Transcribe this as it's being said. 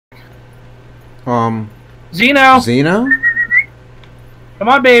Xeno! Xeno? Come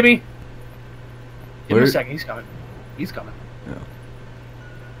on, baby. Give him a second. He's coming. He's coming. Yeah.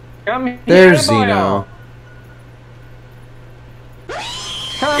 Come here, There's Xeno.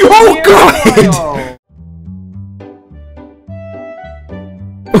 Oh, God!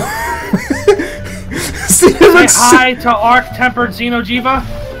 Say hi to Arc-Tempered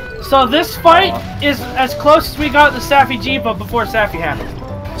Xeno'Jiiva. So this fight is as close as we got to Xeno'Jiiva before Safi happened.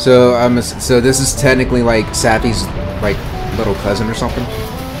 So so this is technically like Safi's like little cousin or something.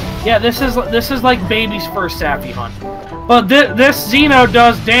 Yeah, this is like baby's first Safi hunt. But this Xeno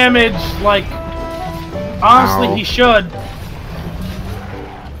does damage like honestly he should.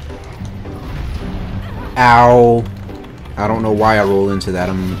 Ow! I don't know why I rolled into that.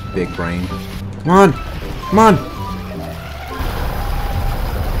 I'm big brain. Come on, come on.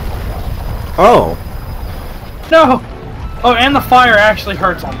 Oh. No! Oh, and the fire actually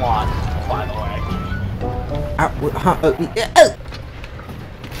hurts a lot, by the way.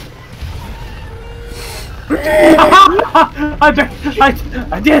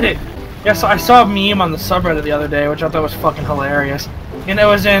 I did it! Yes, I saw a meme on the subreddit the other day, which I thought was fucking hilarious. And it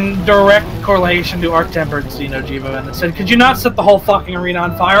was in direct correlation to Arc-Tempered Xeno'Jiiva, and it said, could you not set the whole fucking arena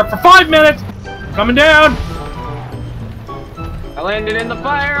on fire for 5 minutes? Coming down! I landed in the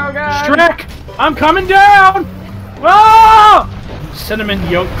fire, oh god! Shrek! I'm coming down! Oh! Cinnamon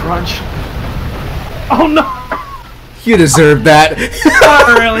yolk crunch. Oh no! You deserve that.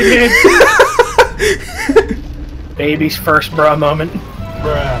 I really did. Baby's first bruh moment.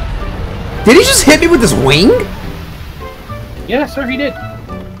 Bruh. Did he just hit me with his wing? Yeah, sir, he did.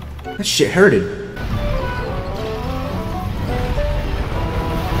 That shit hurted.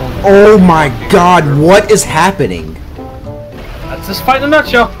 Oh my god, what is happening? That's this fight in a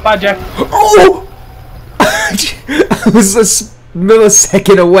nutshell. Bye, Jack. Oh! I was a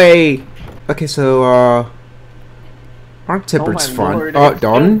millisecond away. Okay, so, Arc-Tempered's fun.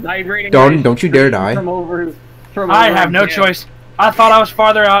 Don, don't you dare die. I have no choice. I thought I was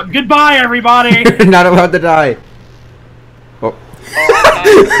farther out. Goodbye, everybody! You're not allowed to die. Oh.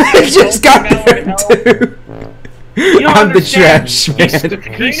 I just got there, too. I'm the trash man.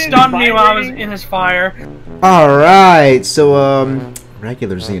 He stunned me while I was in his fire. Alright, so,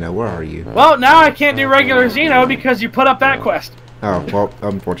 regular Xeno, where are you? Well, now I can't do regular Xeno because you put up that quest. Oh, well,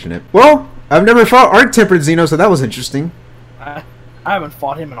 unfortunate. Well, I've never fought Arc-Tempered Xeno, so that was interesting. I haven't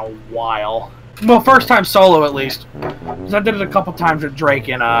fought him in a while. Well, first time solo, at least. Because I did it a couple times with Drake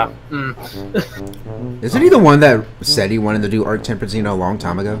and, Isn't he the one that said he wanted to do Arc-Tempered Xeno a long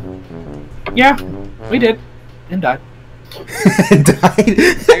time ago? Yeah, we did. And died.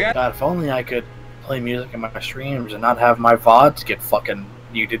 Died? God, if only I could play music in my streams and not have my VODs get fucking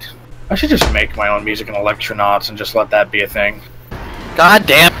muted. I should just make my own music in Electronauts and just let that be a thing. God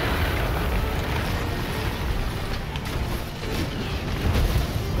damn.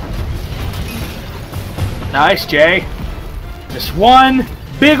 Nice, Jay. Just one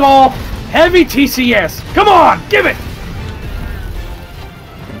big ol' heavy TCS. Come on, give it!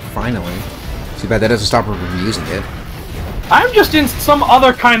 Finally. Too bad that doesn't stop her from using it. I'm just in some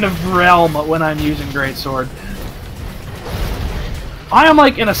other kind of realm when I'm using Greatsword. I am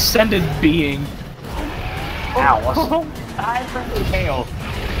like an ascended being. Ow.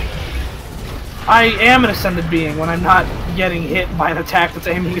 I am an ascended being when I'm not getting hit by an attack that's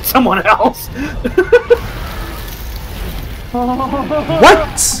aiming at someone else.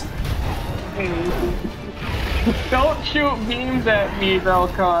 What? Don't shoot beams at me,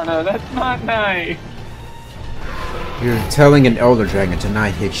 Velcana. That's not nice. You're telling an Elder Dragon to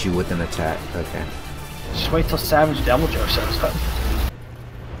not hit you with an attack. Okay. Just wait till Savage Devil Joe says that.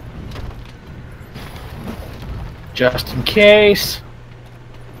 Just in case.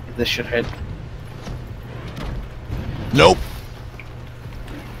 This should hit. Nope.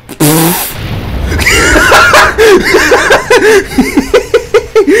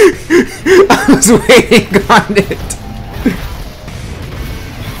 I was waiting on it.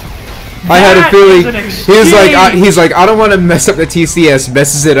 I had a feeling he's like I don't want to mess up the TCS,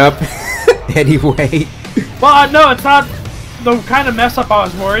 messes it up anyway. Well, no, it's not the kind of mess up I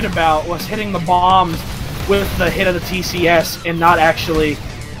was worried about was hitting the bombs with the hit of the TCS and not actually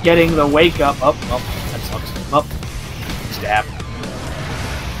getting the wake up. Oh, that sucks. Up, stab.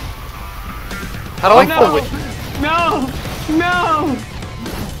 How do I no, no, no!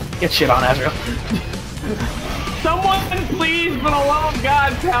 Get shit on, Azriel. Someone please, for the love of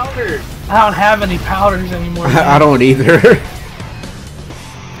God, powder! I don't have any powders anymore. I don't either.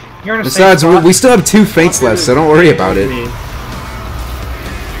 You're in a Besides, we still have 2 faints left, so don't worry about it.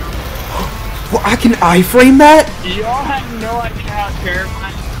 Well, I can iframe that? Y'all have no idea how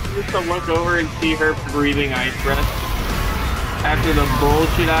terrifying just to look over and see her breathing ice breath. After the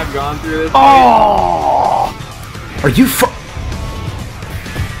bullshit I've gone through this Oh! Are you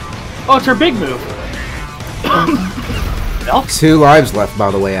Oh, it's her big move. Elk? 2 lives left, by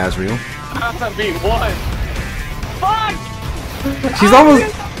the way, Azriel. I'm gonna beat 1. Fuck! She's almost...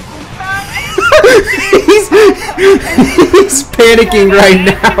 he's panicking right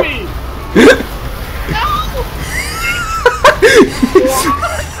now.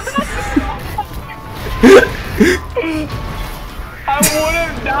 I would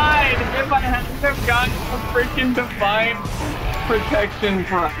have died if I hadn't have gotten a freaking divine protection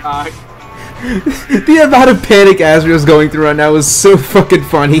proc. The amount of panic Azriel's going through right now is so fucking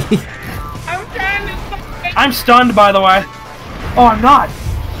funny. I'm trying to... I'm stunned, by the way. Oh, I'm not.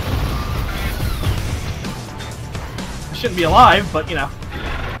 I shouldn't be alive, but you know.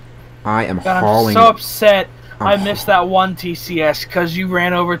 I am God, hauling... I'm so upset I missed that one TCS because you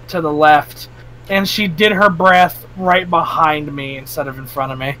ran over to the left and she did her breath right behind me instead of in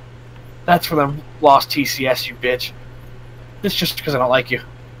front of me. That's for the lost TCS, you bitch. It's just because I don't like you.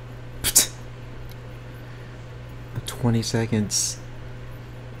 20 seconds.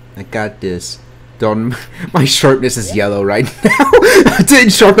 I got this. Don't. My sharpness is yellow right now. I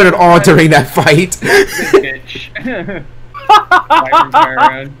didn't sharpen at all during that fight. Bitch. I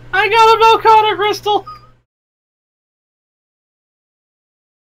got a Melkona crystal!